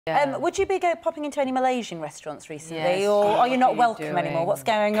Yeah. Would you be popping into any Malaysian restaurants recently, or are you not welcome anymore? What's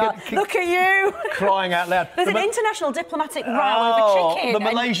going on? Look at you! Crying out loud. There's an international diplomatic row over chicken. The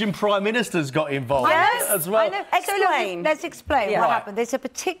Malaysian Prime Minister's got involved as well. I know. Explain. So let's explain what happened. There's a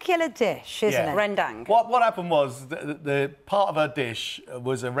particular dish, isn't it? Rendang. What happened was the part of her dish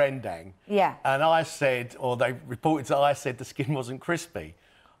was a rendang. Yeah. And I said, or they reported that I said the skin wasn't crispy.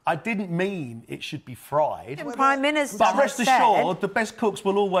 I didn't mean it should be fried. The Prime Minister But rest assured, the best cooks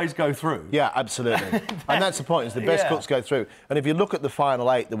will always go through. Yeah, absolutely. And that's the point, is the best cooks go through. And if you look at the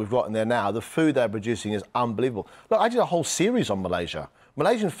final 8 that we've got in there now, the food they're producing is unbelievable. Look, I did a whole series on Malaysia.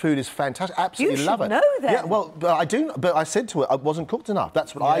 Malaysian food is fantastic. Absolutely love it. You should know that. Yeah, well, I do. But I said to her, it wasn't cooked enough.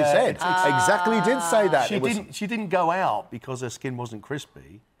 That's what I said. Exactly did say that. She didn't go out because her skin wasn't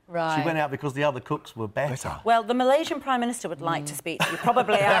crispy. Right. She went out because the other cooks were better. Well, the Malaysian Prime Minister would like to speak to you,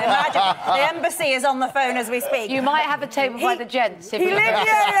 probably. I imagine the embassy is on the phone as we speak. You might have a table by the gents. If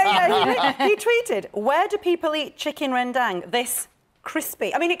He tweeted, "Where do people eat chicken rendang? This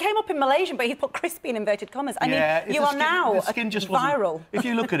crispy." I mean, it came up in Malaysian, but he put crispy in inverted commas. I mean, you are now viral. If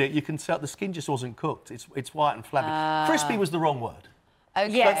you look at it, you can tell the skin just wasn't cooked. It's white and flabby. Crispy was the wrong word.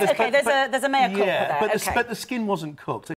 Yes, OK, there's a mea culpa there. But the skin wasn't cooked.